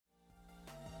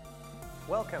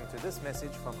Welcome to this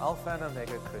message from Alpha and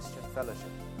Omega Christian Fellowship.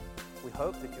 We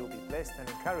hope that you'll be blessed and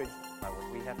encouraged by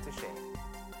what we have to share.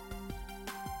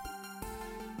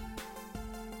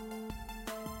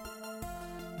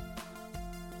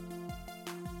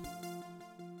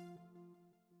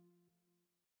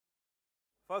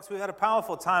 Folks, we've had a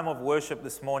powerful time of worship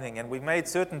this morning, and we've made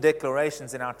certain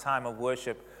declarations in our time of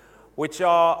worship which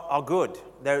are good.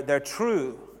 They're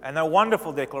true, and they're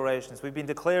wonderful declarations. We've been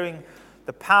declaring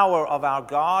the power of our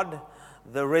God,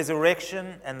 the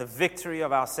resurrection and the victory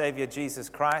of our Savior Jesus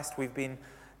Christ. We've been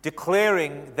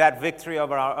declaring that victory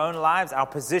over our own lives, our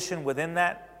position within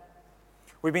that.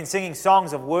 We've been singing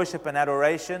songs of worship and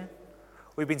adoration.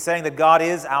 We've been saying that God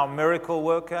is our miracle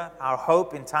worker, our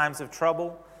hope in times of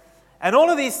trouble. And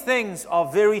all of these things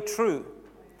are very true.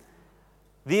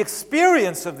 The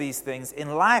experience of these things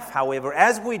in life, however,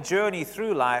 as we journey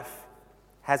through life,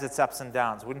 has its ups and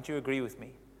downs. Wouldn't you agree with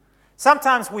me?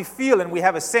 Sometimes we feel and we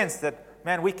have a sense that,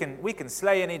 man, we can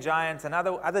slay any giant, and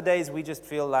other days we just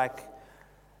feel like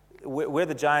we're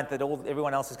the giant that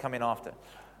everyone else is coming after.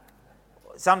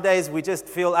 Some days we just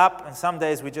feel up, and some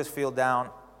days we just feel down.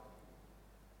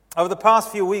 Over the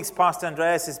past few weeks, Pastor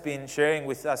Andreas has been sharing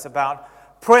with us about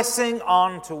pressing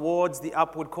on towards the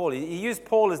upward call. He used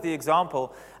Paul as the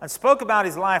example and spoke about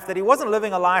his life, that he wasn't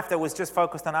living a life that was just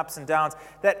focused on ups and downs,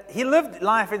 that he lived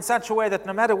life in such a way that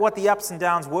no matter what the ups and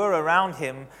downs were around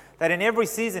him, that in every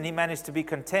season he managed to be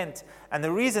content. And the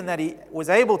reason that he was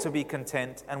able to be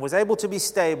content and was able to be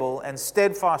stable and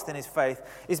steadfast in his faith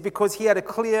is because he had a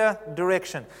clear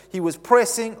direction. He was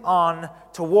pressing on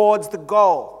towards the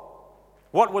goal.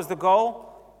 What was the goal?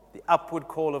 The upward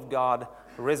call of God,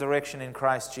 resurrection in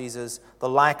Christ Jesus, the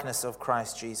likeness of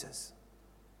Christ Jesus.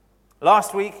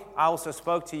 Last week, I also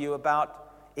spoke to you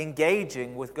about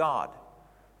engaging with God.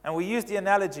 And we used the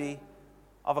analogy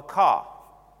of a car,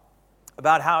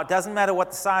 about how it doesn't matter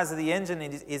what the size of the engine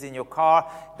is in your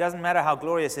car, it doesn't matter how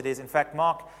glorious it is. In fact,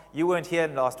 Mark, you weren't here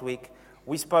last week.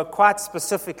 We spoke quite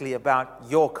specifically about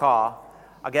your car.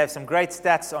 I gave some great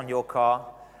stats on your car.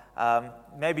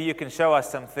 Maybe you can show us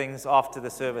some things after the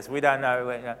service. We don't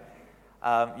know.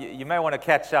 You may want to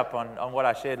catch up on what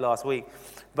I shared last week.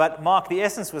 But Mark, the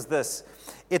essence was this.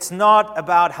 It's not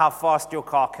about how fast your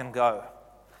car can go.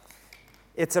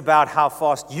 It's about how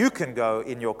fast you can go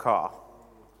in your car.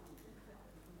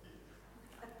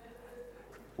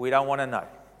 We don't want to know.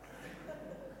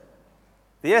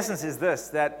 The essence is this,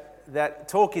 that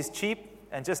torque is cheap,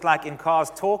 and just like in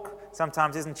cars, torque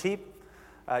sometimes isn't cheap.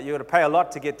 You've got to pay a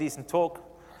lot to get decent torque.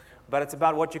 But it's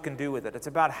about what you can do with it. It's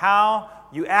about how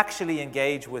you actually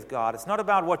engage with God. It's not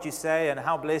about what you say and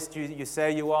how blessed you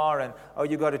say you are and,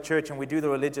 you go to church and we do the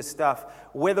religious stuff.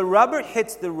 Where the rubber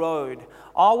hits the road,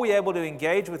 are we able to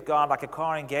engage with God like a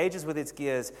car engages with its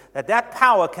gears, that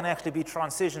power can actually be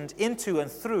transitioned into and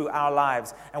through our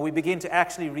lives, and we begin to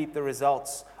actually reap the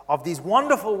results of these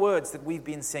wonderful words that we've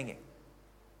been singing.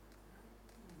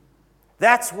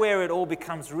 That's where it all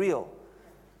becomes real.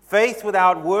 Faith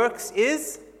without works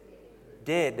is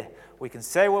dead. We can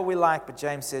say what we like, but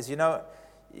James says,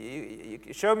 you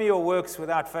show me your works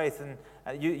without faith, and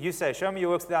you say, show me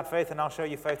your works without faith, and I'll show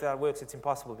you faith without works. It's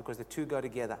impossible because the two go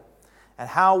together. And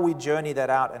how we journey that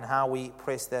out and how we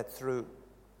press that through.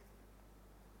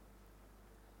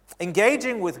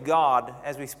 Engaging with God,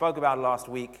 as we spoke about last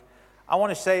week, I want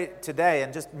to say today,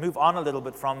 and just move on a little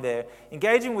bit from there,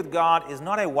 engaging with God is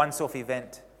not a once-off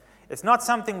event. It's not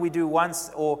something we do once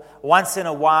in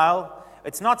a while.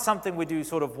 It's not something we do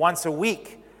sort of once a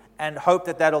week and hope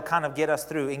that that'll kind of get us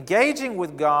through. Engaging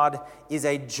with God is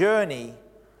a journey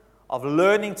of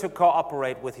learning to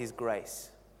cooperate with His grace.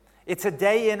 It's a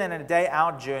day in and a day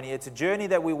out journey. It's a journey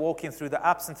that we walk in through the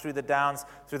ups and through the downs,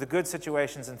 through the good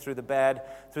situations and through the bad,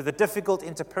 through the difficult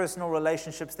interpersonal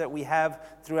relationships that we have,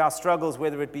 through our struggles,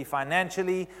 whether it be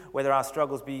financially, whether our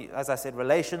struggles be, as I said,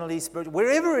 relationally, spiritually,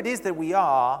 wherever it is that we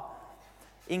are.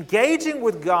 Engaging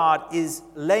with God is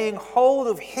laying hold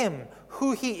of Him,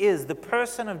 who He is, the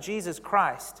person of Jesus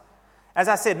Christ. As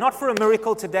I said, not for a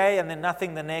miracle today and then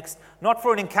nothing the next, not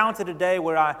for an encounter today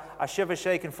where I shiver,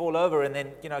 shake, and fall over and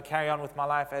then carry on with my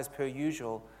life as per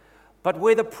usual, but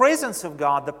where the presence of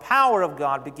God, the power of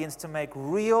God begins to make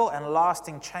real and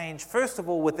lasting change, first of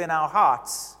all within our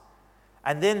hearts,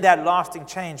 and then that lasting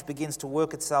change begins to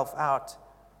work itself out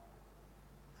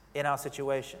in our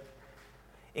situation.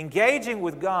 Engaging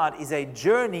with God is a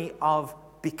journey of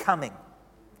becoming.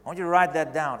 I want you to write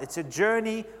that down. It's a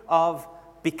journey of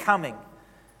becoming.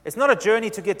 It's not a journey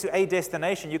to get to a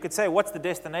destination. You could say, what's the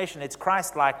destination? It's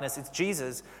Christ-likeness, it's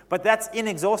Jesus. But that's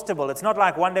inexhaustible. It's not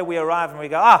like one day we arrive and we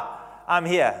go, I'm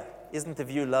here. Isn't the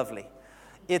view lovely?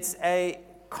 It's a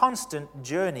constant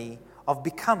journey of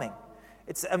becoming.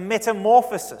 It's a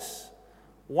metamorphosis,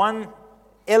 one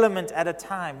element at a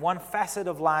time, one facet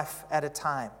of life at a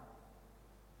time.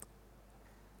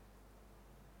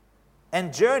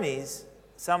 And journeys,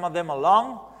 some of them are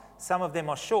long, some of them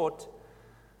are short,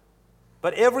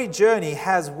 but every journey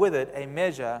has with it a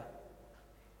measure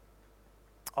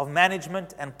of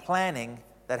management and planning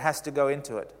that has to go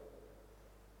into it.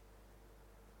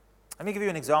 Let me give you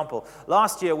an example.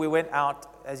 Last year we went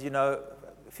out, as you know,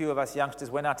 a few of us youngsters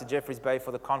went out to Jeffreys Bay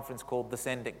for the conference called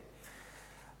Descending.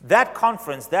 That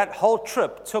conference, that whole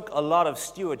trip took a lot of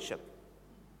stewardship.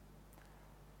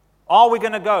 Are we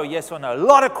going to go? Yes or no? A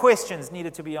lot of questions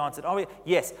needed to be answered.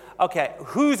 Yes. Okay,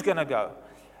 who's going to go?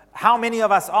 How many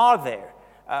of us are there?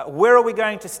 Where are we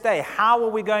going to stay? How are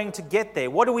we going to get there?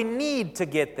 What do we need to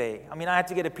get there? I mean, I had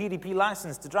to get a PDP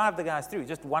license to drive the guys through,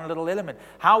 just one little element.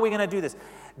 How are we going to do this?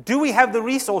 Do we have the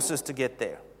resources to get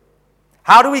there?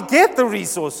 How do we get the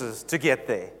resources to get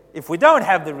there? If we don't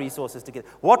have the resources to get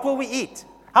there, what will we eat?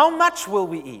 How much will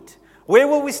we eat? Where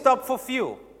will we stop for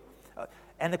fuel?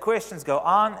 And the questions go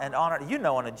on and on. You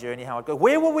know on a journey how it goes.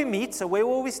 Where will we meet? So where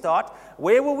will we start?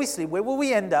 Where will we sleep? Where will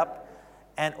we end up?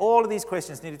 And all of these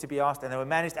questions needed to be asked, and they were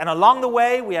managed. And along the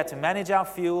way, we had to manage our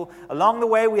fuel. Along the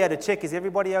way, we had to check, is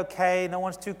everybody okay? No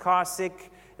one's too car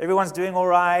sick. Everyone's doing all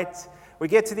right. We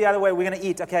get to the other way, we're going to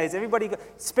eat. Okay, is everybody got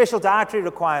special dietary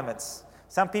requirements?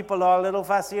 Some people are a little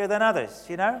fussier than others,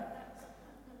 you know?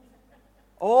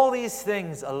 All these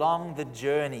things along the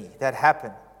journey that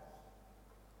happen.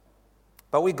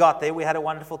 But we got there. We had a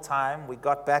wonderful time. We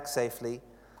got back safely.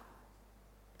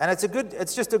 And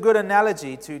it's just a good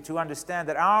analogy to understand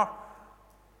that our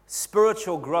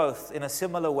spiritual growth in a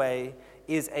similar way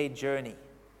is a journey.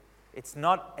 It's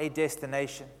not a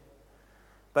destination,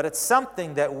 but it's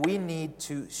something that we need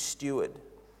to steward.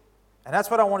 And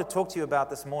that's what I want to talk to you about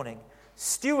this morning,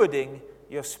 stewarding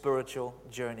your spiritual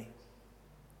journey.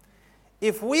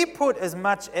 If we put as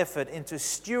much effort into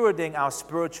stewarding our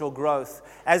spiritual growth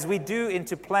as we do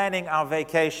into planning our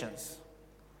vacations,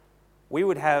 we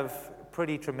would have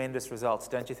pretty tremendous results,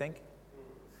 don't you think?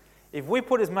 If we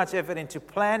put as much effort into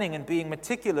planning and being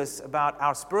meticulous about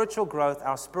our spiritual growth,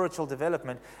 our spiritual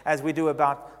development, as we do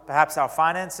about perhaps our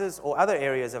finances or other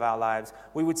areas of our lives,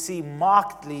 we would see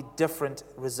markedly different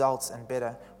results and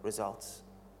better results.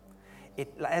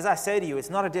 As I say to you, it's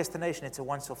not a destination, it's a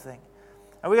once-off thing.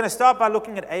 And we're going to start by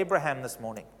looking at Abraham this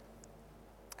morning.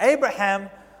 Abraham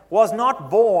was not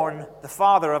born the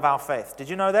father of our faith. Did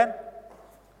you know that?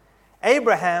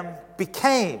 Abraham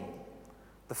became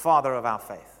the father of our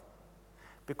faith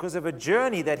because of a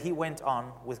journey that he went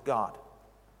on with God.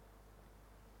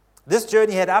 This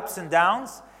journey had ups and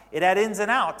downs. It had ins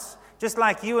and outs. Just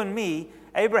like you and me,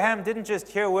 Abraham didn't just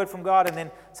hear a word from God and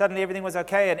then suddenly everything was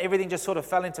okay and everything just sort of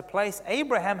fell into place.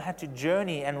 Abraham had to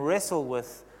journey and wrestle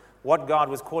with what God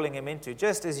was calling him into,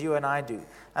 just as you and I do.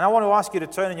 And I want to ask you to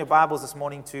turn in your Bibles this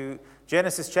morning to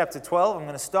Genesis chapter 12. I'm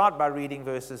going to start by reading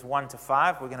verses 1 to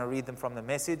 5. We're going to read them from the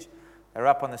Message. They're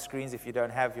up on the screens if you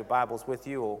don't have your Bibles with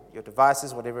you or your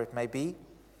devices, whatever it may be.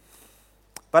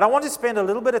 But I want to spend a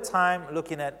little bit of time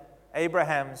looking at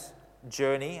Abraham's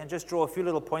journey and just draw a few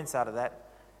little points out of that,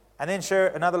 and then share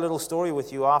another little story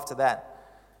with you after that.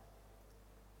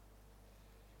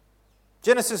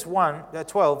 Genesis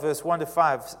 12, verse 1 to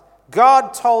 5.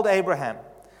 God told Abraham,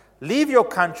 "Leave your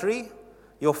country,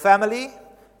 your family,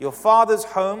 your father's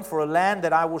home for a land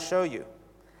that I will show you.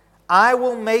 I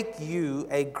will make you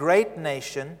a great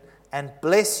nation and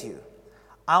bless you.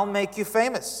 I'll make you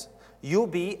famous. You'll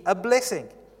be a blessing.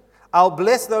 I'll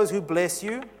bless those who bless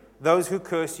you. Those who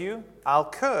curse you, I'll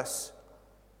curse.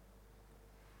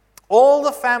 All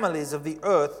the families of the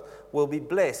earth will be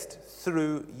blessed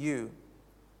through you."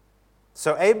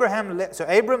 So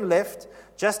Abram left,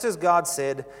 just as God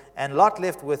said, and Lot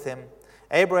left with him.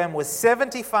 Abraham was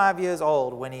 75 years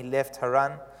old when he left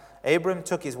Haran. Abram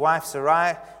took his wife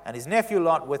Sarai and his nephew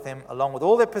Lot with him, along with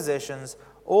all their possessions,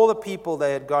 all the people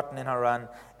they had gotten in Haran,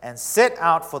 and set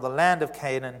out for the land of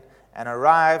Canaan, and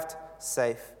arrived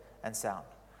safe and sound.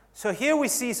 So here we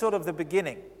see sort of the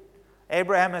beginning.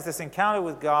 Abraham has this encounter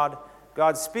with God.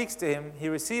 God speaks to him. He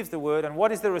receives the word. And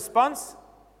what is the response?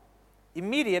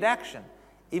 Immediate action.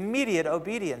 Immediate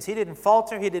obedience. He didn't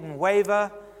falter. He didn't waver.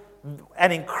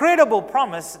 An incredible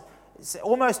promise. It's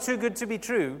almost too good to be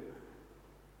true.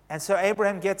 And so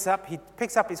Abraham gets up. He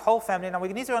picks up his whole family. Now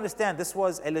we need to understand this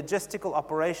was a logistical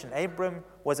operation. Abraham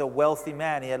was a wealthy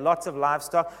man. He had lots of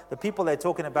livestock. The people they're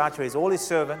talking about here is all his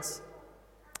servants,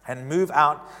 and move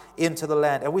out into the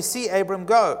land. And we see Abram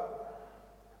go.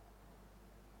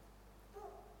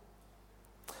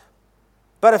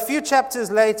 But a few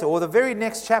chapters later, or the very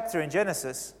next chapter in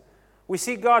Genesis, we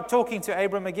see God talking to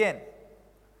Abram again.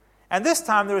 And this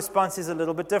time the response is a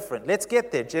little bit different. Let's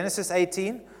get there. Genesis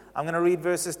 18, I'm going to read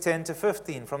verses 10 to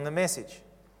 15 from the Message.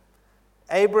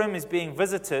 Abram is being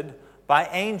visited by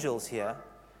angels here,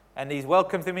 and he's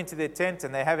welcomed them into their tent,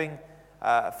 and they're having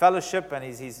fellowship, and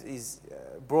he's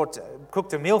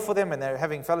cooked a meal for them, and they're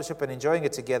having fellowship and enjoying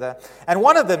it together. And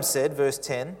one of them said, verse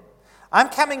 10, I'm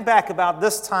coming back about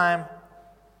this time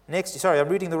next. Sorry, I'm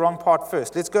reading the wrong part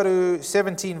first. Let's go to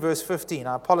 17, verse 15.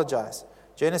 I apologize.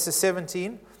 Genesis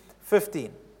 17,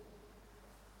 15.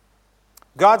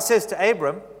 God says to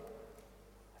Abram,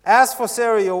 as for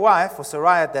Sarah your wife, or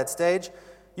Sarai at that stage,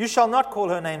 you shall not call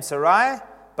her name Sarai,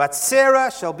 but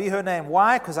Sarah shall be her name.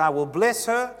 Why? Because I will bless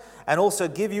her and also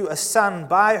give you a son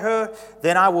by her.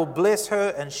 Then I will bless her,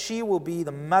 and she will be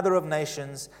the mother of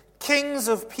nations. Kings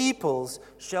of peoples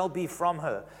shall be from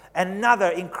her. Another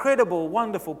incredible,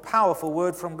 wonderful, powerful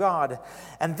word from God.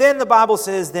 And then the Bible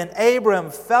says, then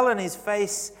Abram fell on his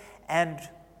face and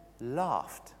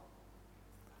laughed.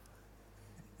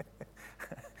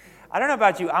 I don't know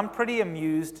about you, I'm pretty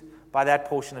amused by that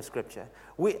portion of Scripture.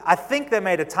 I think they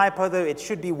made a typo, though. It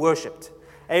should be worshipped.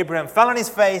 Abraham fell on his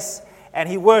face and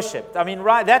he worshipped. I mean,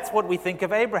 right? That's what we think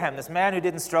of Abraham, this man who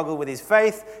didn't struggle with his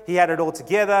faith. He had it all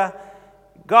together.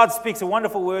 God speaks a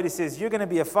wonderful word. He says, you're going to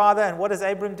be a father. And what does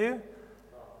Abram do?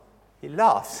 He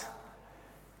laughs.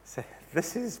 So,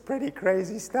 this is pretty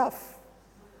crazy stuff.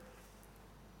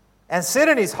 And said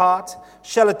in his heart,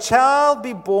 shall a child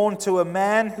be born to a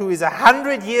man who is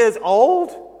 100 years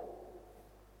old?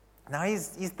 Now he's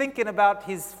thinking about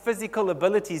his physical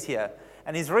abilities here.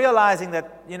 And he's realizing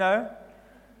that,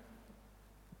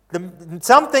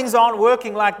 some things aren't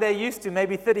working like they used to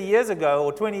maybe 30 years ago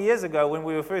or 20 years ago when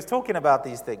we were first talking about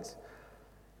these things.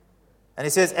 And he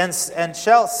says, and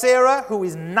shall Sarah, who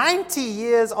is 90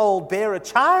 years old, bear a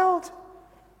child?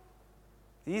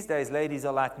 These days, ladies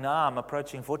are like, nah, I'm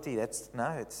approaching 40. It's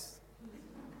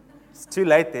too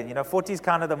late then. 40 is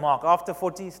kind of the mark. After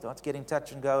 40, starts getting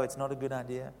touch and go. It's not a good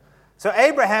idea. So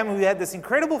Abraham, who had this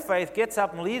incredible faith, gets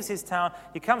up and leaves his town.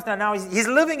 He comes down. Now he's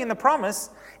living in the promise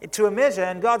to a measure,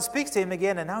 and God speaks to him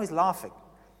again, and now he's laughing.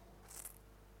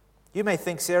 You may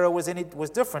think Sarah was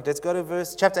different. Let's go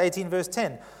to chapter 18, verse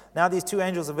 10. Now these two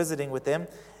angels are visiting with them,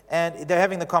 and they're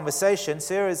having the conversation.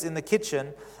 Sarah's in the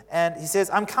kitchen, and he says,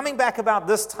 I'm coming back about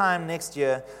this time next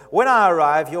year. When I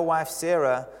arrive, your wife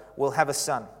Sarah will have a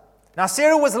son. Now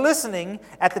Sarah was listening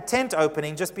at the tent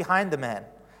opening just behind the man.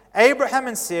 Abraham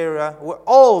and Sarah were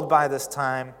old by this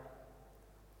time,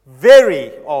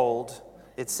 very old,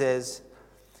 it says.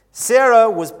 Sarah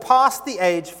was past the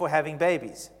age for having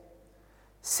babies.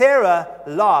 Sarah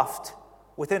laughed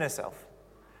within herself.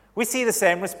 We see the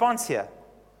same response here.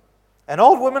 An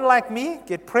old woman like me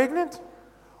get pregnant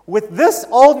with this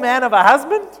old man of a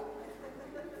husband?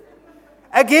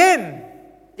 Again,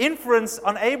 inference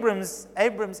on Abraham's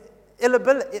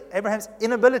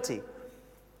inability.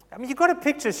 I mean, you've got to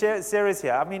picture Sarah's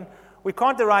here. I mean, we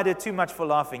can't deride her too much for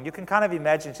laughing. You can kind of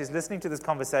imagine she's listening to this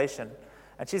conversation,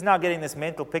 and she's now getting this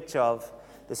mental picture of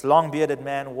this long-bearded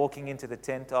man walking into the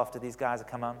tent after these guys have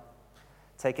come on,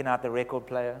 taking out the record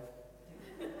player,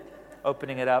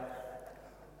 opening it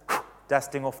up,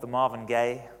 dusting off the Marvin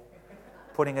Gaye,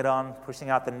 putting it on, pushing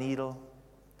out the needle.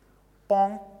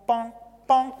 Bong, bong,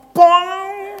 bong,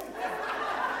 bong.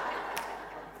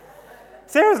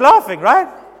 Sarah's laughing, right?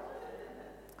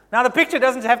 Now, the picture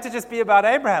doesn't have to just be about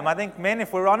Abraham. I think men,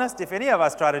 if we're honest, if any of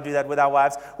us try to do that with our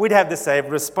wives, we'd have the same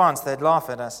response. They'd laugh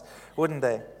at us, wouldn't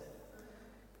they?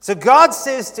 So God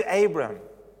says to Abram,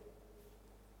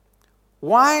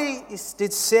 why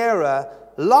did Sarah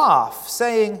laugh,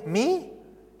 saying, me?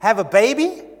 Have a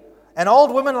baby? An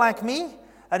old woman like me?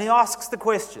 And he asks the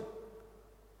question,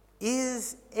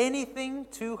 is anything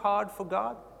too hard for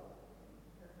God?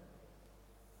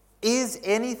 Is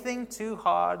anything too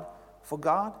hard for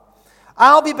God?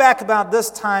 I'll be back about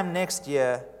this time next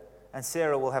year, and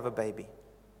Sarah will have a baby.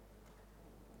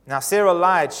 Now Sarah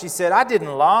lied. She said, I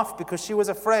didn't laugh because she was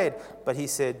afraid. But he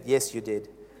said, yes, you did.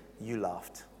 You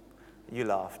laughed. You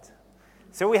laughed.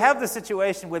 So we have the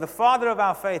situation where the father of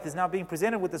our faith is now being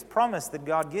presented with this promise that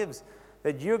God gives,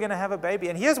 that you're going to have a baby.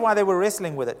 And here's why they were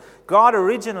wrestling with it. God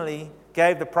originally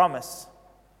gave the promise,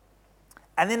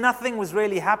 and then nothing was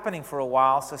really happening for a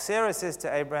while. So Sarah says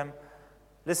to Abraham,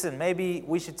 listen, maybe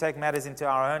we should take matters into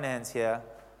our own hands here.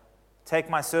 Take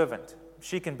my servant.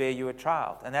 She can bear you a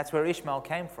child. And that's where Ishmael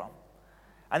came from.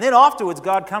 And then afterwards,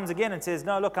 God comes again and says,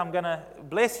 no, look, I'm going to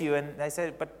bless you. And they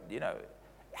say, but,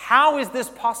 how is this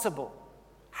possible?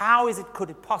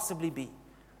 Could it possibly be?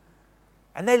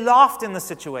 And they laughed in the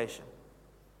situation.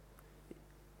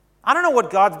 I don't know what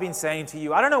God's been saying to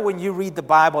you. I don't know when you read the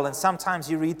Bible and sometimes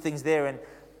you read things there and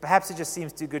perhaps it just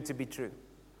seems too good to be true.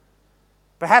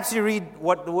 Perhaps you read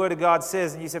what the Word of God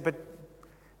says and you say, but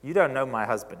you don't know my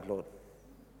husband, Lord.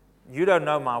 You don't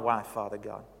know my wife, Father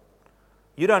God.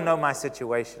 You don't know my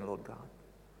situation, Lord God.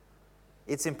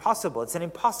 It's impossible. It's an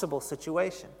impossible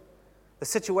situation. The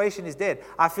situation is dead.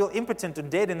 I feel impotent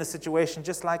and dead in the situation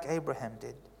just like Abraham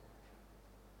did.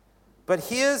 But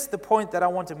here's the point that I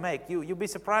want to make. You'll be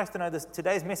surprised to know this.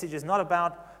 Today's message is not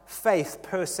about faith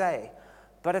per se,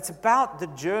 but it's about the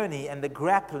journey and the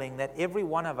grappling that every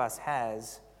one of us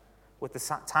has with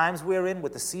the times we're in,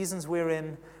 with the seasons we're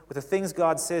in, with the things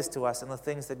God says to us and the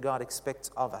things that God expects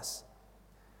of us.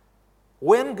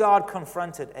 When God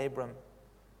confronted Abram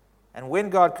and when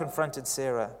God confronted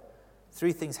Sarah,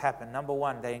 3 things happened. Number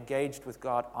 1, they engaged with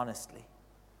God honestly.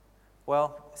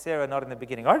 Well, Sarah, not in the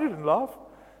beginning. I didn't laugh.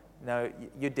 No,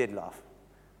 you did laugh.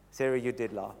 Sarah, you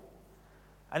did laugh.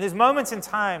 And there's moments in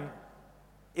time,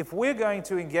 if we're going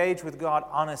to engage with God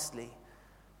honestly,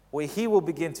 where He will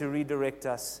begin to redirect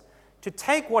us to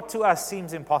take what to us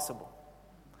seems impossible,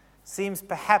 seems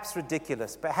perhaps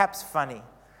ridiculous, perhaps funny,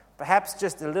 perhaps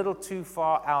just a little too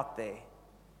far out there,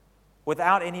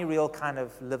 without any real kind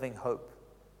of living hope.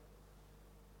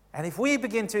 And if we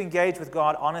begin to engage with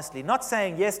God honestly, not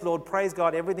saying, yes, Lord, praise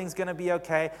God, everything's going to be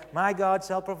okay, my God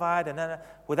shall provide, and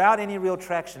without any real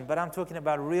traction, but I'm talking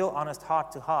about real, honest,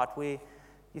 heart-to-heart, where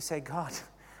you say, God,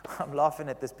 I'm laughing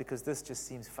at this because this just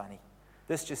seems funny.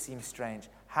 This just seems strange.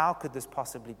 How could this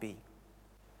possibly be?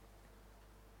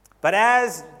 But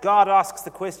as God asks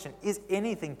the question, is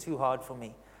anything too hard for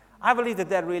me? I believe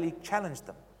that really challenged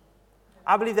them.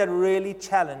 I believe that really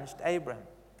challenged Abraham.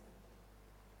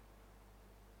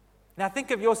 Now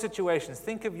think of your situations,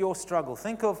 think of your struggle,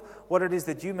 think of what it is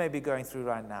that you may be going through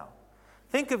right now.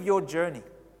 Think of your journey.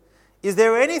 Is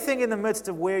there anything in the midst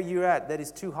of where you're at that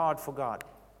is too hard for God?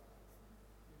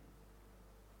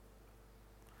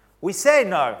 We say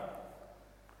no.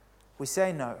 We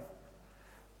say no.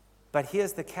 But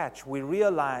here's the catch. We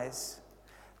realize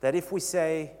that if we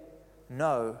say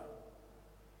no,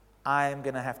 I am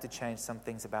going to have to change some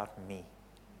things about me.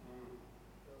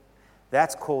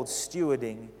 That's called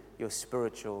stewarding your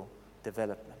spiritual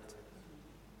development.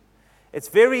 It's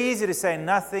very easy to say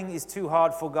nothing is too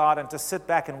hard for God and to sit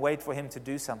back and wait for Him to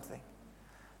do something.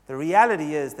 The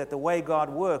reality is that the way God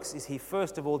works is He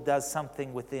first of all does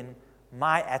something within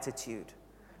my attitude,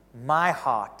 my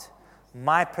heart,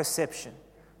 my perception,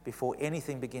 before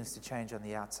anything begins to change on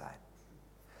the outside.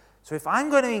 So if I'm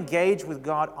going to engage with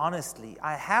God honestly,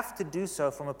 I have to do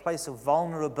so from a place of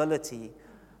vulnerability,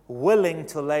 willing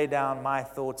to lay down my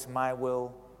thoughts, my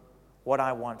will, what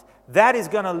I want. That is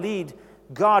going to lead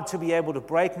God to be able to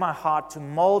break my heart, to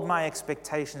mold my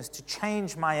expectations, to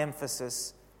change my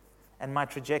emphasis and my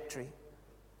trajectory,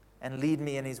 and lead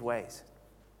me in His ways.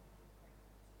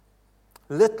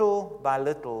 Little by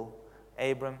little,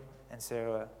 Abram and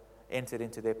Sarah entered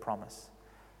into their promise.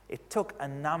 It took a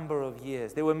number of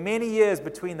years. There were many years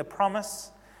between the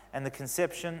promise and the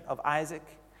conception of Isaac.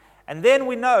 And then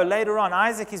we know later on,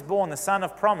 Isaac is born, the son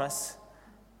of promise.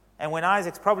 And when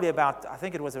Isaac's probably about, I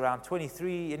think it was around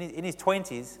 23, in his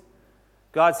 20s,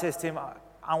 God says to him,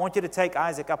 I want you to take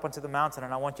Isaac up onto the mountain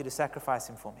and I want you to sacrifice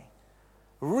him for me.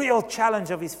 Real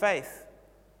challenge of his faith.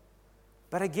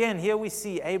 But again, here we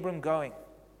see Abram going.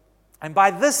 And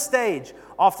by this stage,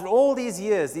 after all these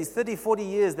years, these 30, 40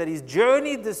 years that he's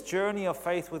journeyed this journey of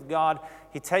faith with God,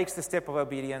 he takes the step of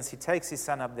obedience. He takes his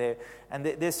son up there. And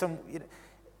there's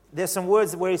some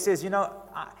words where he says,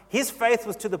 his faith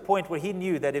was to the point where he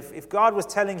knew that if God was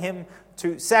telling him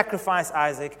to sacrifice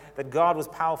Isaac, that God was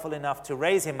powerful enough to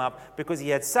raise him up, because he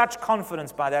had such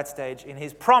confidence by that stage in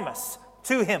His promise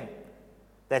to him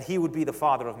that he would be the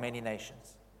father of many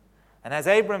nations. And as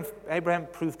Abraham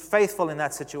proved faithful in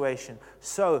that situation,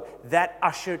 so that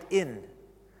ushered in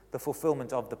the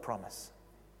fulfillment of the promise.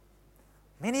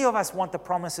 Many of us want the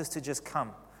promises to just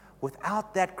come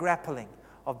without that grappling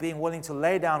of being willing to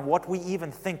lay down what we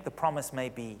even think the promise may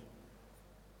be.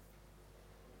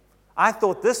 I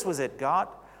thought this was it, God.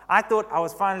 I thought I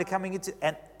was finally coming into,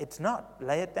 and it's not.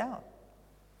 Lay it down.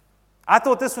 I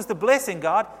thought this was the blessing,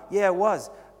 God. Yeah, it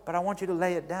was. But I want you to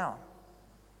lay it down.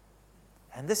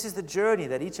 And this is the journey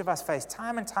that each of us face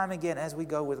time and time again as we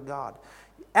go with God.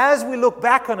 As we look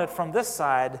back on it from this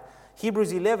side,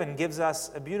 Hebrews 11 gives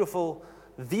us a beautiful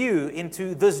view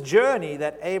into this journey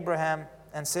that Abraham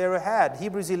and Sarah had.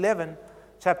 Hebrews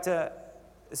chapter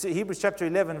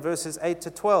 11, verses 8 to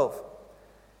 12.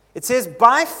 It says,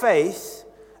 by faith,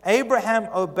 Abraham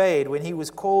obeyed when he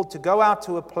was called to go out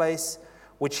to a place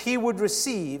which he would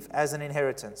receive as an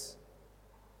inheritance.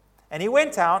 And he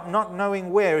went out, not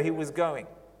knowing where he was going.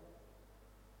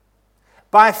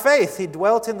 By faith, he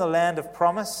dwelt in the land of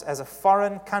promise as in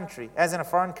a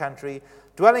foreign country,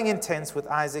 dwelling in tents with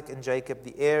Isaac and Jacob,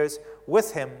 the heirs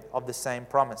with him of the same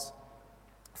promise.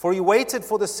 For he waited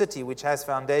for the city which has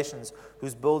foundations,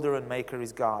 whose builder and maker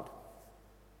is God.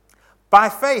 By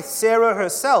faith, Sarah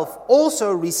herself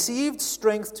also received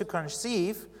strength to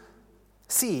conceive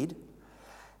seed,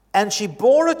 and she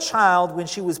bore a child when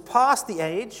she was past the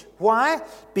age. Why?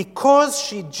 Because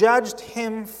she judged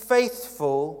him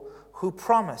faithful who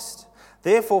promised.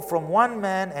 Therefore, from one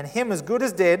man, and him as good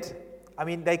as dead, I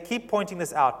mean, they keep pointing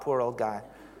this out, poor old guy,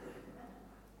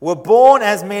 were born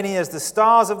as many as the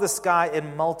stars of the sky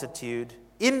in multitude,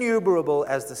 innumerable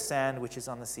as the sand which is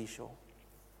on the seashore.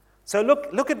 So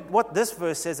look at what this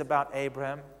verse says about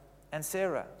Abraham and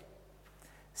Sarah.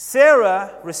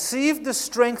 Sarah received the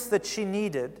strength that she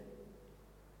needed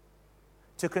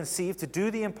to conceive, to do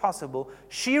the impossible.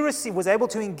 She was able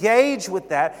to engage with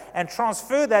that and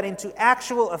transfer that into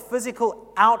a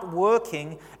physical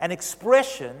outworking and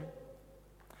expression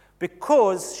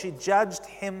because she judged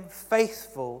him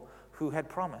faithful who had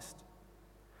promised.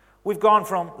 We've gone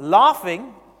from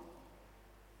laughing,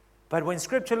 but when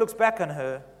Scripture looks back on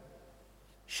her,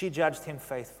 she judged him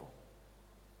faithful.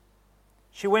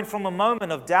 She went from a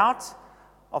moment of doubt,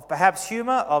 of perhaps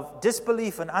humor, of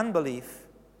disbelief and unbelief,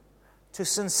 to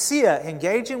sincere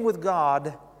engaging with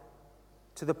God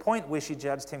to the point where she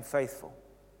judged him faithful.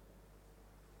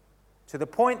 To the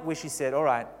point where she said, all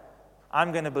right,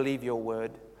 I'm going to believe your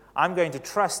word. I'm going to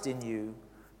trust in you.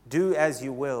 Do as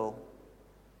you will,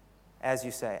 as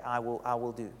you say. I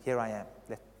will do. Here I am.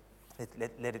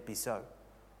 Let it be so.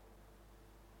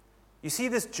 You see,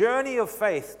 this journey of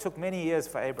faith took many years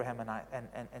for Abraham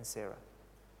and Sarah,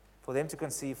 for them to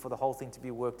conceive, for the whole thing to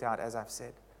be worked out, as I've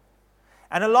said.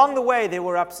 And along the way, there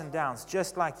were ups and downs,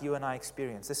 just like you and I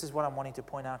experience. This is what I'm wanting to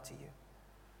point out to you.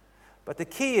 But the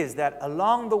key is that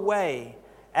along the way,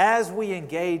 as we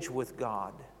engage with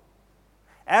God,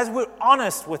 as we're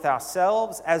honest with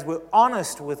ourselves, as we're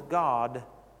honest with God,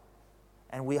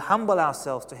 and we humble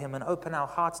ourselves to Him and open our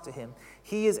hearts to Him,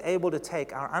 He is able to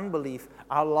take our unbelief,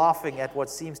 our laughing at what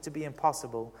seems to be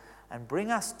impossible, and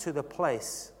bring us to the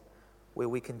place where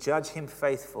we can judge Him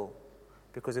faithful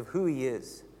because of who He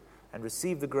is and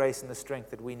receive the grace and the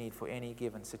strength that we need for any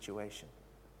given situation.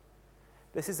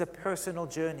 This is a personal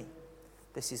journey.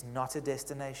 This is not a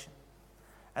destination.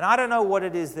 And I don't know what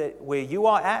it is where you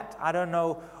are at. I don't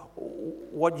know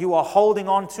what you are holding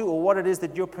on to or what it is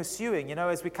that you're pursuing. You know,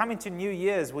 as we come into New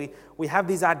Year's, we have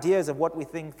these ideas of what we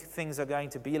think things are going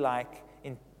to be like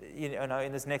in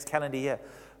this next calendar year.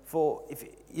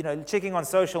 Checking on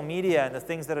social media and the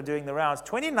things that are doing the rounds,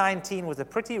 2019 was a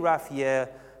pretty rough year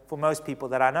for most people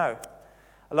that I know.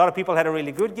 A lot of people had a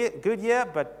really good year,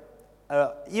 but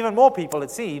even more people,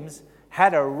 it seems,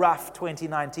 had a rough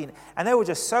 2019. And they were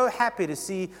just so happy to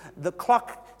see the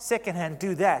clock secondhand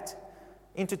do that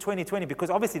into 2020, because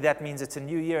obviously that means it's a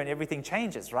new year and everything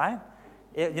changes, right?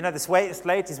 The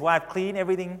slate is wiped clean,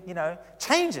 everything,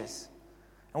 changes.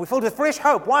 And we filled with fresh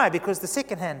hope. Why? Because the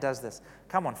second hand does this.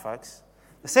 Come on, folks.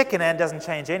 The second hand doesn't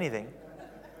change anything.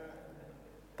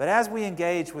 But as we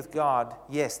engage with God,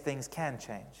 yes, things can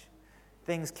change.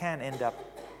 Things can end up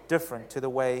different to the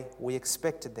way we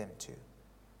expected them to.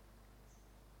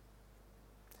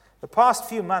 The past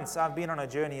few months, I've been on a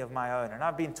journey of my own, and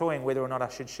I've been toying whether or not I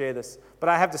should share this, but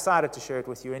I have decided to share it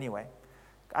with you anyway.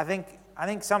 I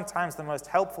think sometimes the most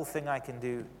helpful thing I can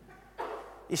do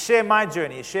is share my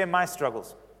journey, is share my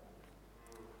struggles.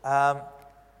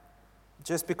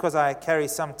 Just because I carry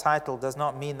some title does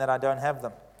not mean that I don't have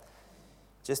them.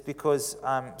 Just because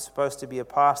I'm supposed to be a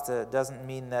pastor doesn't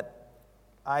mean that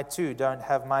I too don't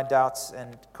have my doubts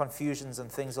and confusions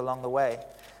and things along the way.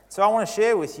 So I want to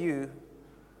share with you,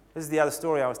 this is the other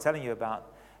story I was telling you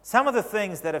about, some of the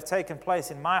things that have taken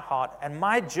place in my heart and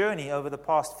my journey over the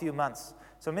past few months.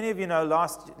 So many of you know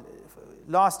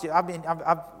last year I've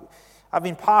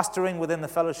been pastoring within the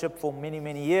fellowship for many,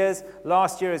 many years.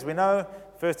 Last year, as we know,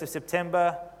 1st of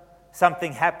September,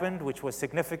 something happened which was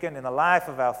significant in the life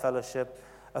of our fellowship.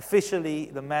 Officially,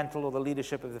 the mantle or the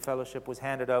leadership of the fellowship was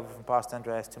handed over from Pastor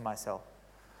Andreas to myself.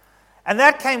 And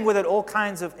that came with it all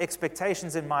kinds of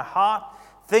expectations in my heart,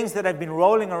 things that had been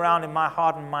rolling around in my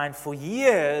heart and mind for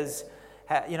years.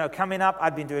 Coming up,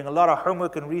 I'd been doing a lot of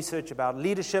homework and research about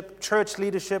leadership, church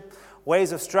leadership,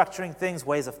 ways of structuring things,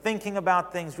 ways of thinking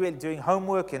about things, really doing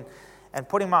homework and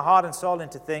putting my heart and soul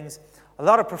into things. A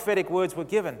lot of prophetic words were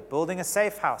given, building a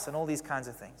safe house and all these kinds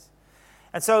of things.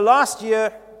 And so last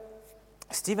year,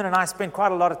 Stephen and I spent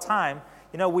quite a lot of time.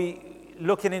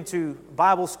 looking into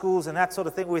Bible schools and that sort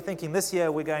of thing. We're thinking this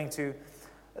year we're going to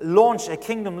launch a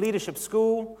kingdom leadership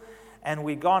school. And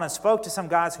we'd gone and spoke to some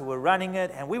guys who were running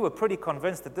it. And we were pretty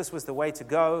convinced that this was the way to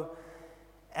go.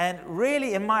 And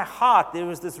really in my heart, there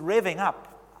was this revving up.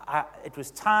 It was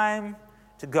time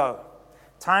to go,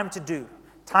 time to do,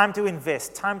 time to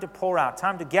invest, time to pour out,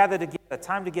 time to gather together,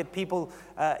 time to get people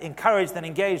encouraged and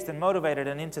engaged and motivated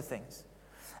and into things.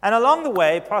 And along the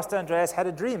way, Pastor Andreas had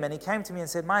a dream, and he came to me and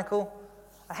said, Michael,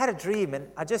 I had a dream, and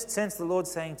I just sensed the Lord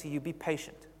saying to you, be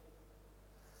patient.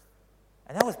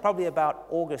 And that was probably about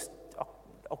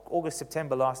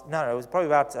September last, no, it was probably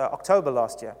about October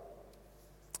last year.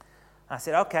 And I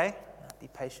said, okay, be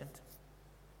patient.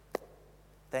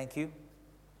 Thank you.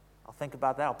 I'll think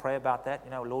about that. I'll pray about that.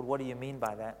 Lord, what do you mean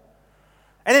by that?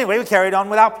 And anyway, we carried on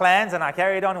with our plans, and I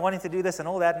carried on wanting to do this and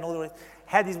all that and all the rest.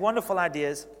 Had these wonderful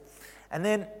ideas. And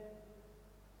then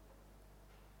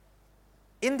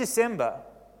in December,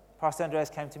 Pastor Andreas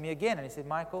came to me again, and he said,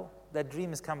 Michael, that dream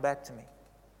has come back to me.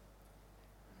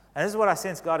 And this is what I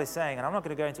sense God is saying, and I'm not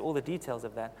going to go into all the details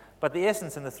of that, but the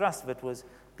essence and the thrust of it was,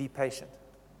 be patient.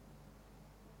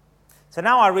 So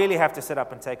now I really have to sit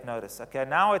up and take notice. Okay,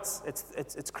 now it's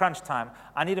crunch time.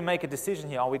 I need to make a decision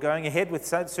here. Are we going ahead with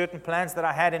certain plans that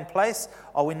I had in place?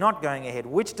 Are we not going ahead?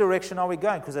 Which direction are we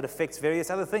going? Because it affects various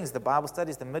other things. The Bible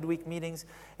studies, the midweek meetings.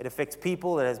 It affects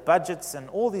people. It has budgets and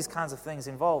all these kinds of things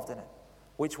involved in it.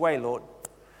 Which way, Lord?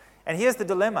 And here's the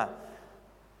dilemma.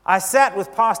 I sat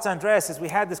with Pastor Andreas as we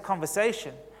had this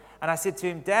conversation, and I said to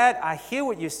him, Dad, I hear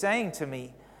what you're saying to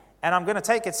me, and I'm going to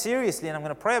take it seriously, and I'm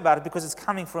going to pray about it because it's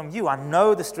coming from you. I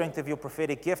know the strength of your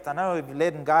prophetic gift. I know you've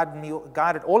led and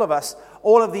guided all of us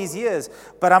all of these years.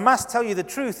 But I must tell you the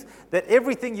truth that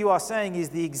everything you are saying is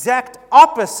the exact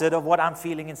opposite of what I'm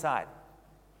feeling inside.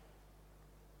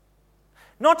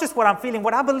 Not just what I'm feeling,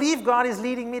 what I believe God is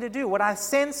leading me to do, what I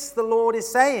sense the Lord is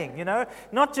saying,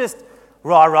 Not just,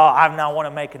 rah, rah, I now want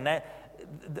to make a name.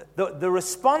 The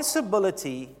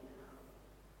responsibility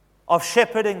of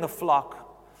shepherding the flock,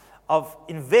 of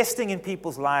investing in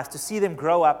people's lives to see them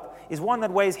grow up, is one that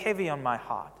weighs heavy on my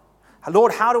heart.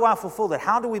 Lord, how do I fulfill that?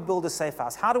 How do we build a safe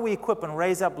house? How do we equip and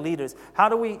raise up leaders? How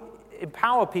do we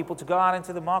empower people to go out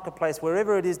into the marketplace,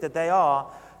 wherever it is that they are,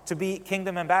 to be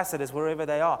kingdom ambassadors wherever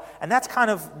they are? And that's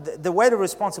kind of the weight of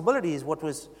responsibility is what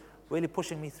was really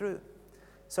pushing me through.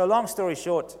 So long story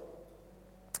short,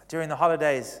 during the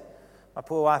holidays, my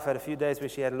poor wife had a few days where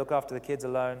she had to look after the kids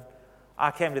alone.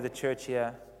 I came to the church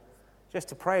here just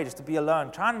to pray, just to be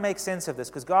alone, trying to make sense of this,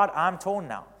 because God, I'm torn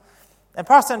now. And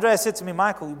Pastor Andreas said to me,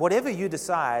 Michael, whatever you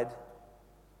decide,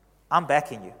 I'm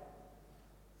backing you.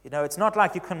 It's not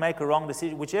like you can make a wrong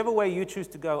decision. Whichever way you choose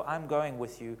to go, I'm going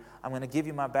with you. I'm going to give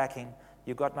you my backing.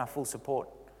 You've got my full support.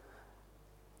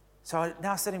 So I'm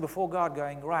now sitting before God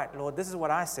going, right, Lord, this is what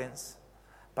I sense,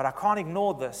 but I can't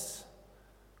ignore this.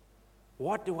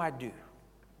 What do I do?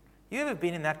 You ever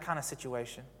been in that kind of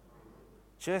situation?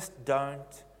 Just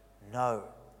don't know.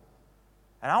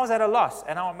 And I was at a loss,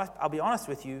 and I'll be honest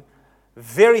with you,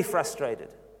 very frustrated,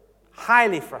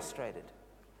 highly frustrated,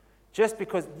 just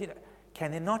because,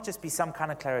 can there not just be some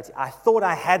kind of clarity? I thought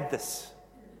I had this.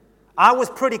 I was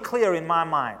pretty clear in my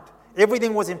mind.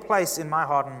 Everything was in place in my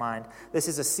heart and mind. This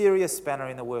is a serious spanner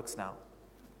in the works now.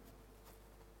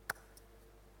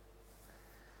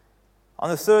 On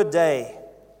the third day,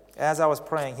 as I was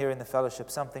praying here in the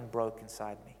fellowship, something broke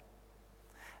inside me.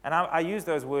 And I use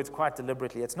those words quite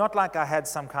deliberately. It's not like I had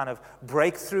some kind of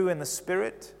breakthrough in the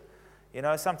spirit.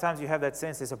 Sometimes you have that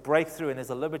sense there's a breakthrough and there's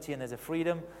a liberty and there's a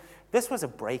freedom. This was a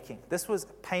breaking. This was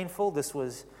painful. This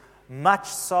was much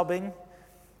sobbing. You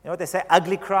know what they say?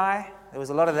 Ugly cry. There was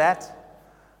a lot of that.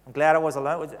 I'm glad I was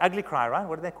alone. It was ugly cry, right?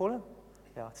 What do they call it?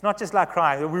 Yeah, it's not just like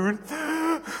crying. We were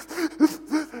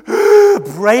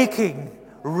breaking.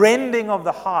 Rending of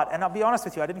the heart. And I'll be honest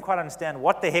with you, I didn't quite understand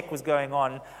what the heck was going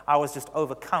on. I was just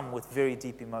overcome with very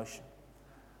deep emotion.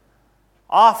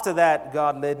 After that,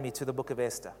 God led me to the book of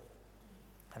Esther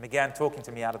and began talking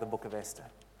to me out of the book of Esther.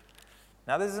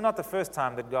 Now, this is not the first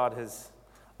time that God has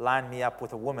lined me up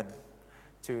with a woman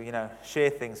to, share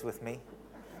things with me.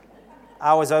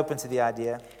 I was open to the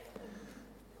idea.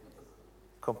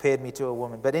 Compared me to a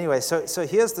woman. But anyway, so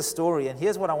here's the story, and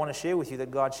here's what I want to share with you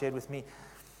that God shared with me.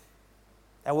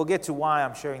 And we'll get to why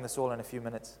I'm sharing this all in a few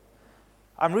minutes.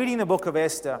 I'm reading the book of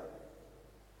Esther,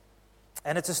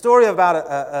 and it's a story about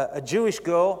a Jewish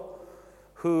girl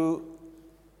who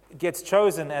gets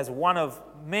chosen as one of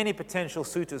many potential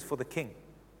suitors for the king.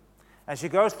 And she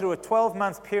goes through a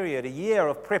 12-month period, a year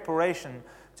of preparation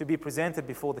to be presented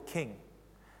before the king.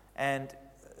 And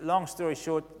long story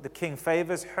short, the king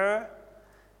favors her,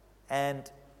 and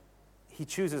he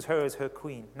chooses her as her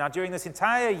queen. Now, during this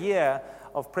entire year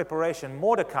of preparation,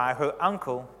 Mordecai, her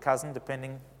uncle, cousin,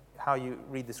 depending how you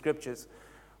read the scriptures,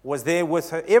 was there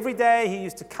with her. Every day he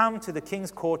used to come to the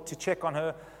king's court to check on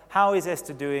her. How is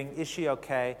Esther doing? Is she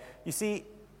okay? You see,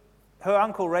 her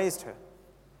uncle raised her.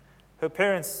 Her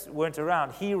parents weren't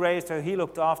around. He raised her. He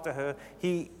looked after her.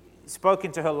 He spoke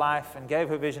into her life and gave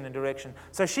her vision and direction.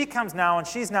 So she comes now, and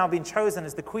she's now been chosen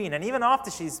as the queen. And even after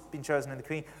she's been chosen as the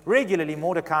queen, regularly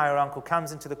Mordecai, her uncle,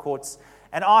 comes into the courts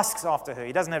and asks after her.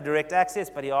 He doesn't have direct access,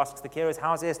 but he asks the carers,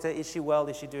 how's Esther? Is she well?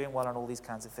 Is she doing well? And all these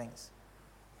kinds of things.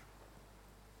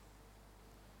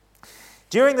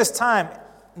 During this time,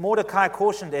 Mordecai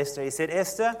cautioned Esther. He said,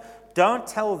 Esther, don't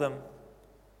tell them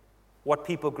what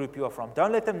people group you are from.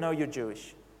 Don't let them know you're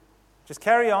Jewish. Just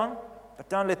carry on, but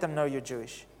don't let them know you're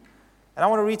Jewish. And I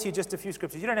want to read to you just a few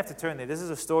scriptures. You don't have to turn there. This is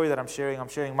a story that I'm sharing. I'm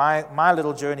sharing my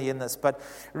little journey in this. But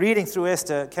reading through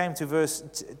Esther, came to verse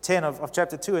 10 of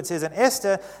chapter 2. It says, and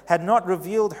Esther had not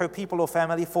revealed her people or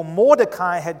family, for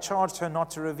Mordecai had charged her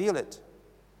not to reveal it.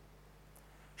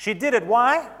 She did it.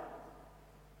 Why?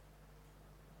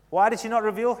 Why did she not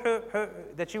reveal her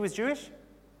that she was Jewish?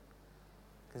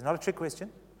 Because it's not a trick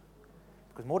question.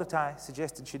 Because Mordecai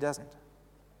suggested she doesn't.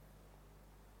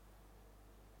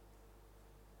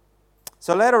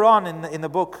 So later on in the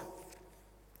book,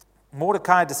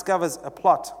 Mordecai discovers a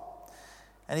plot.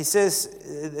 And he says,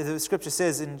 the scripture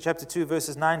says in chapter 2,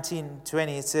 verses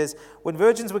 19-20, it says, when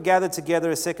virgins were gathered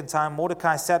together a second time,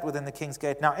 Mordecai sat within the king's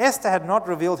gate. Now Esther had not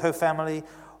revealed her family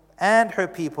and her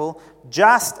people,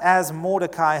 just as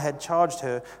Mordecai had charged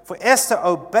her. For Esther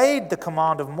obeyed the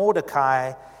command of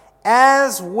Mordecai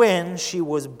as when she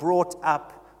was brought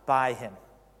up by him.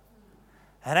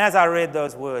 And as I read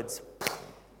those words,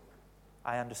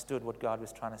 I understood what God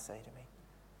was trying to say to me.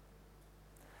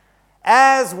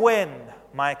 As when,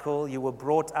 Michael, you were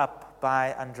brought up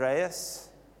by Andreas,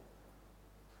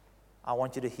 I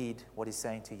want you to heed what he's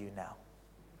saying to you now.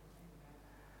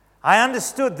 I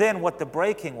understood then what the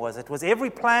breaking was. It was every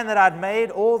plan that I'd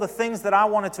made, all the things that I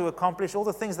wanted to accomplish, all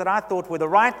the things that I thought were the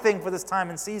right thing for this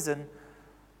time and season,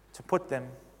 to put them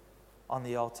on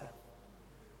the altar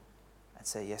and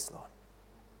say, yes, Lord.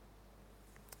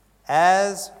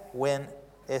 As when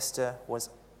Esther was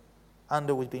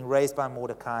being raised by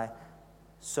Mordecai,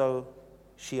 so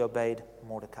she obeyed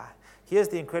Mordecai. Here's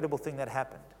the incredible thing that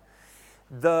happened.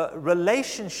 The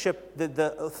relationship,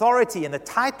 the authority and the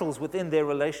titles within their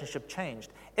relationship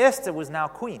changed. Esther was now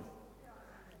queen.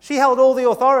 She held all the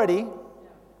authority,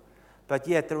 but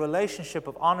yet the relationship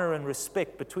of honor and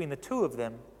respect between the two of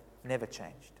them never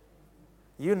changed.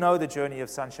 You know the journey of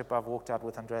sonship I've walked out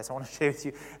with Andreas. I want to share with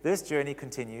you. This journey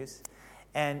continues.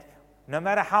 And no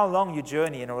matter how long you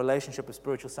journey in a relationship of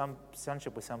spiritual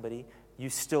sonship with somebody, you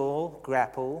still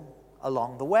grapple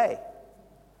along the way.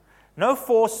 No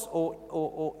force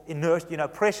or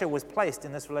inert, pressure was placed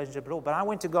in this relationship at all. But I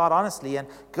went to God honestly, and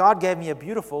God gave me a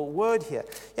beautiful word here.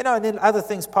 And then other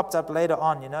things popped up later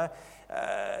on,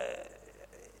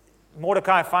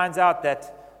 Mordecai finds out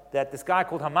that this guy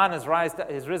called Haman has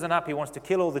risen up. He wants to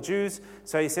kill all the Jews.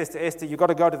 So he says to Esther, you've got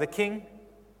to go to the king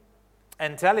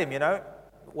and tell him,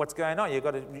 what's going on. You've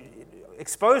got to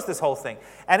expose this whole thing.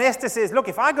 And Esther says, look,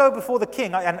 if I go before the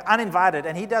king and uninvited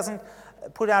and he doesn't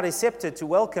put out his scepter to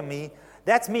welcome me,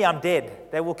 that's me, I'm dead.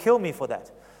 They will kill me for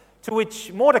that. To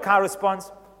which Mordecai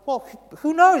responds, well,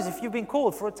 who knows if you've been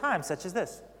called for a time such as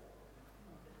this?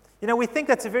 We think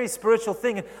that's a very spiritual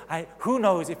thing. And who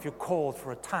knows if you're called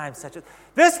for a time such as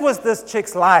this? Was this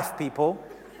chick's life, people.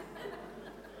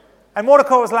 And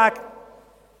Mordecai was like,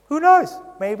 who knows?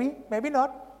 Maybe, maybe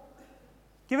not.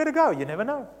 Give it a go. You never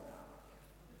know.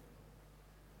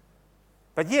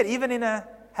 But yet, even in a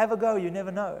have a go, you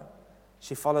never know,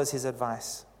 she follows his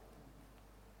advice.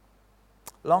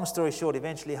 Long story short,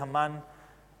 eventually Haman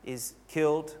is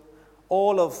killed.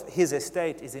 All of his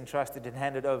estate is entrusted and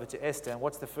handed over to Esther. And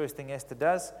what's the first thing Esther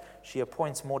does? She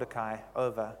appoints Mordecai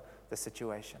over the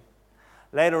situation.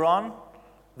 Later on,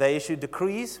 they issue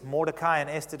decrees, Mordecai and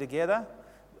Esther together.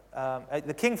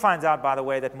 The king finds out, by the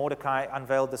way, that Mordecai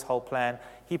unveiled this whole plan.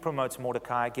 He promotes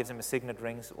Mordecai, gives him a signet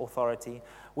ring's authority.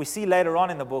 We see later on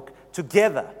in the book,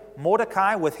 together,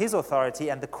 Mordecai with his authority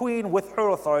and the queen with her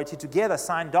authority together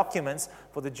sign documents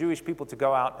for the Jewish people to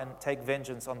go out and take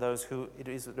vengeance on those who it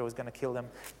was going to kill them.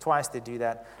 Twice they do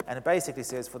that. And it basically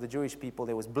says for the Jewish people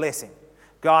there was blessing.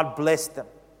 God blessed them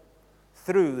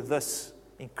through this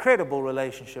incredible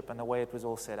relationship and the way it was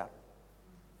all set up.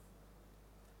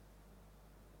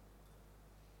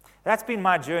 That's been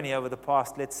my journey over the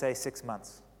past, let's say, 6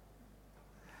 months.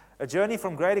 A journey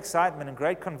from great excitement and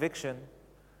great conviction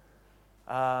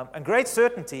and great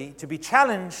certainty to be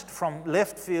challenged from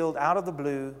left field out of the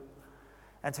blue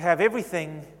and to have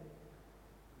everything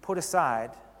put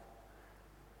aside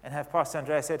and have Pastor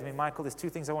Andrea say to me, Michael, there's two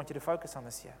things I want you to focus on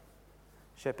this year.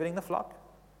 Shepherding the flock,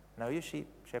 know your sheep,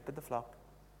 shepherd the flock,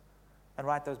 and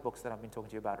write those books that I've been talking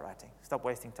to you about writing. Stop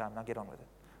wasting time, now get on with it.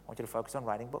 I want you to focus on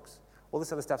writing books. All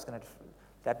this other stuff's going to...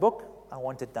 That book, I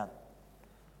want it done.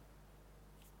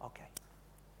 Okay.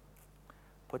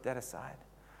 Put that aside.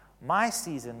 My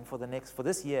season for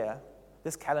this year,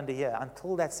 this calendar year,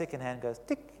 until that second hand goes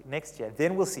tick next year,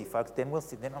 then we'll see, folks. Then we'll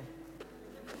see.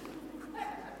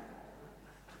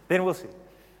 Then we'll see.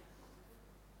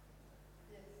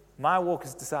 My walk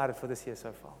is decided for this year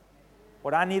so far.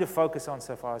 What I need to focus on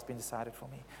so far has been decided for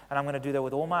me. And I'm going to do that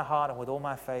with all my heart and with all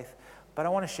my faith. But I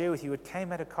want to share with you, it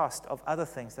came at a cost of other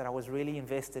things that I was really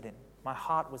invested in. My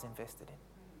heart was invested in.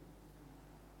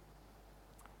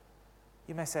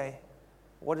 You may say,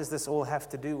 what does this all have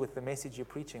to do with the message you're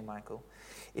preaching, Michael?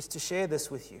 It's to share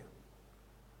this with you.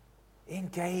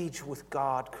 Engage with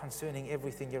God concerning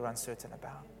everything you're uncertain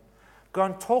about. Go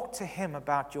and talk to Him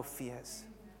about your fears.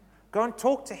 Go and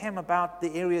talk to Him about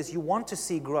the areas you want to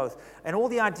see growth and all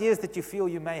the ideas that you feel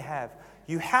you may have.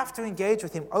 You have to engage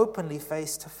with Him openly,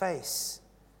 face to face.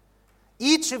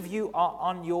 Each of you are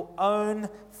on your own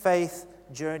faith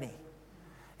journey,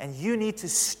 and you need to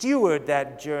steward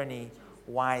that journey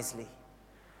wisely.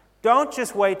 Don't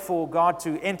just wait for God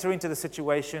to enter into the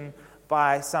situation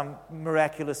by some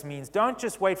miraculous means. Don't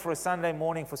just wait for a Sunday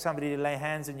morning for somebody to lay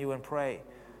hands on you and pray.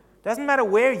 Doesn't matter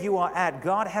where you are at,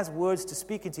 God has words to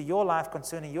speak into your life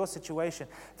concerning your situation.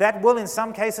 That will, in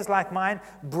some cases like mine,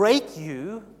 break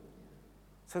you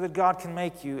so that God can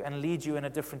make you and lead you in a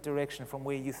different direction from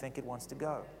where you think it wants to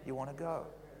go. You want to go.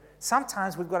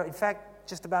 Sometimes we've got to, in fact,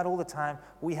 just about all the time,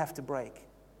 we have to break.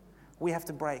 We have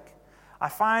to break. I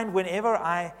find whenever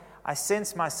I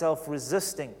sense myself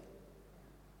resisting,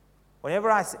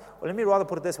 let me rather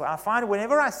put it this way. I find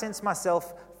whenever I sense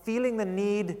myself feeling the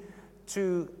need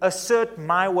to assert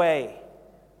my way,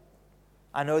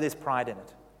 I know there's pride in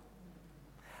it.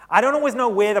 I don't always know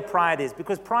where the pride is,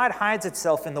 because pride hides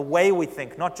itself in the way we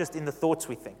think, not just in the thoughts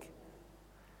we think.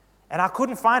 And I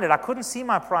couldn't find it. I couldn't see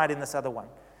my pride in this other one.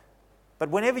 But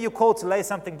whenever you're called to lay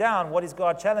something down, what is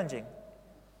God challenging?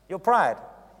 Your pride,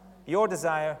 your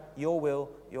desire, your will,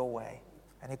 your way.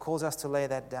 And He calls us to lay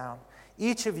that down.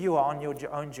 Each of you are on your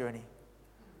own journey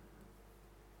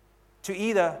to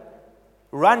either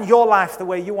run your life the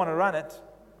way you want to run it,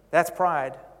 that's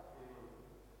pride,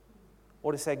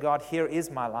 or to say, God, here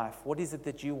is my life. What is it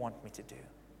that you want me to do?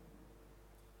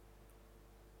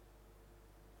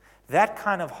 That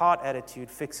kind of heart attitude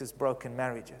fixes broken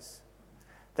marriages.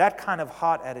 That kind of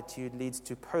heart attitude leads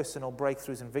to personal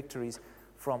breakthroughs and victories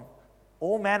from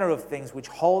all manner of things which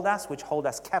hold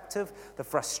us captive, the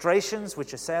frustrations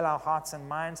which assail our hearts and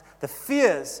minds, the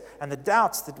fears and the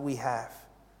doubts that we have.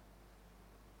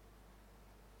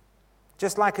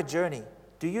 Just like a journey,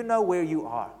 do you know where you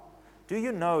are? Do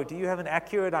you have an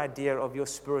accurate idea of your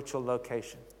spiritual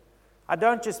location? I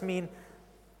don't just mean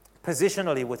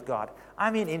positionally with God.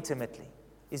 I mean intimately.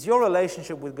 Is your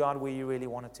relationship with God where you really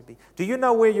want it to be? Do you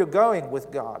know where you're going with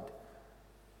God?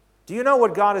 Do you know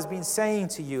what God has been saying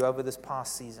to you over this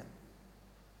past season?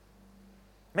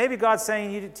 Maybe God's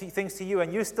saying things to you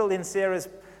and you're still in Sarah's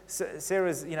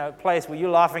place where you're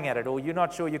laughing at it, or you're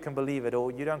not sure you can believe it,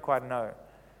 or you don't quite know.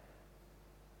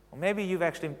 Or maybe you've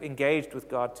actually engaged with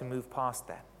God to move past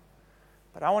that.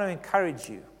 But I want to encourage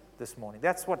you this morning.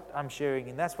 That's what I'm sharing,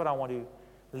 and that's what I want to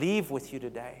leave with you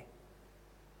today.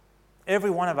 Every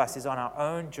one of us is on our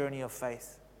own journey of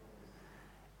faith.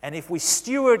 And if we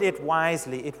steward it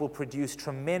wisely, it will produce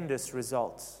tremendous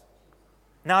results.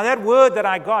 Now, that word that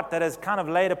I got that has kind of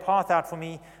laid a path out for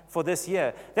me for this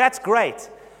year, that's great.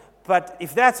 But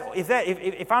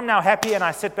if I'm now happy and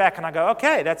I sit back and I go,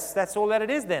 okay, that's all that it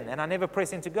is then, and I never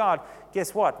press into God,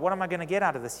 guess what? What am I going to get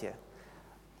out of this year?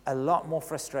 A lot more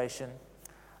frustration,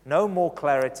 no more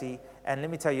clarity, and let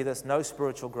me tell you this, no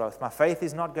spiritual growth. My faith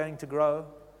is not going to grow.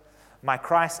 My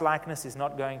Christ-likeness is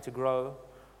not going to grow.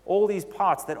 All these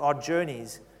parts that are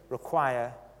journeys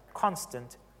require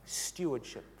constant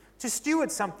stewardship. To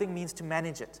steward something means to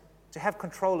manage it, to have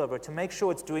control over it, to make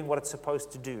sure it's doing what it's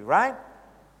supposed to do, right?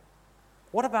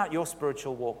 What about your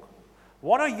spiritual walk?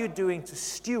 What are you doing to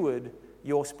steward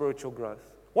your spiritual growth?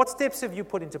 What steps have you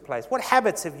put into place? What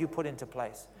habits have you put into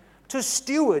place to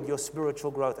steward your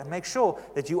spiritual growth and make sure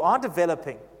that you are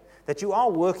developing, that you are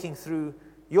working through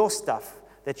your stuff,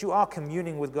 that you are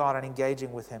communing with God and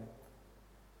engaging with Him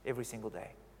every single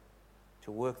day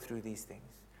to work through these things,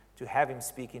 to have Him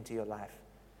speak into your life?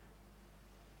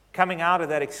 Coming out of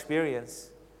that experience,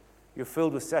 You're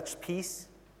filled with such peace.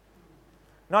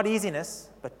 Not easiness,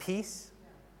 but peace,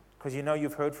 because you know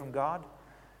you've heard from God.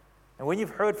 And when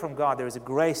you've heard from God, there is a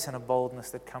grace and a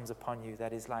boldness that comes upon you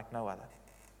that is like no other,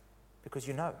 because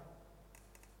you know.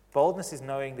 Boldness is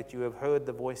knowing that you have heard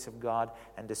the voice of God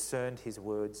and discerned His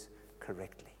words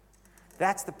correctly.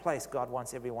 That's the place God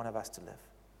wants every one of us to live.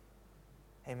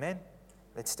 Amen?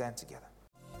 Let's stand together.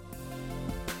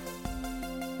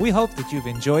 We hope that you've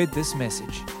enjoyed this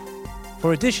message.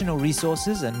 For additional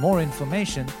resources and more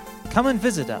information, come and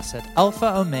visit us at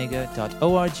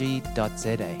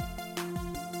alphaomega.org.za.